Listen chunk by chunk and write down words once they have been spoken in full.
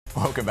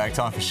Welcome back.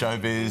 Time for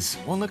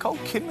Showbiz. Well, Nicole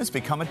Kidman's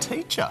become a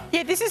teacher.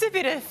 Yeah, this is a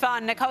bit of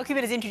fun. Nicole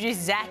Kidman has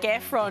introduced Zac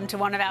Efron to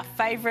one of our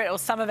favourite, or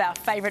some of our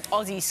favourite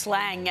Aussie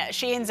slang.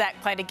 She and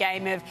Zac played a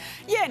game of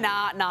yeah,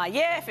 nah, nah,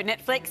 yeah for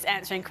Netflix,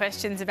 answering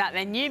questions about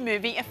their new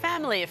movie, A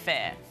Family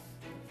Affair.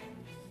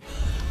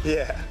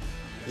 Yeah.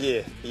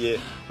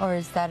 Or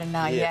is that a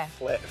nah, yeah?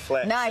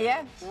 Flat. Nah,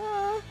 yeah?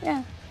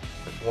 Yeah.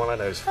 One of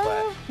those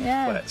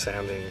flat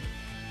sounding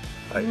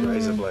like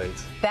razor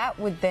blades. That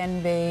would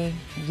then be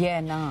yeah,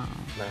 nah.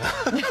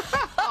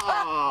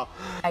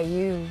 Are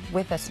you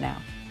with us now?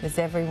 Does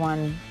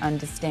everyone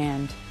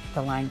understand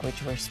the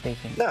language we're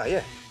speaking? No,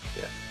 yeah.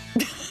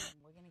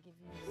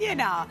 Yeah,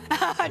 nah.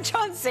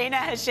 John Cena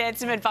has shared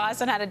some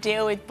advice on how to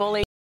deal with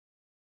bullying.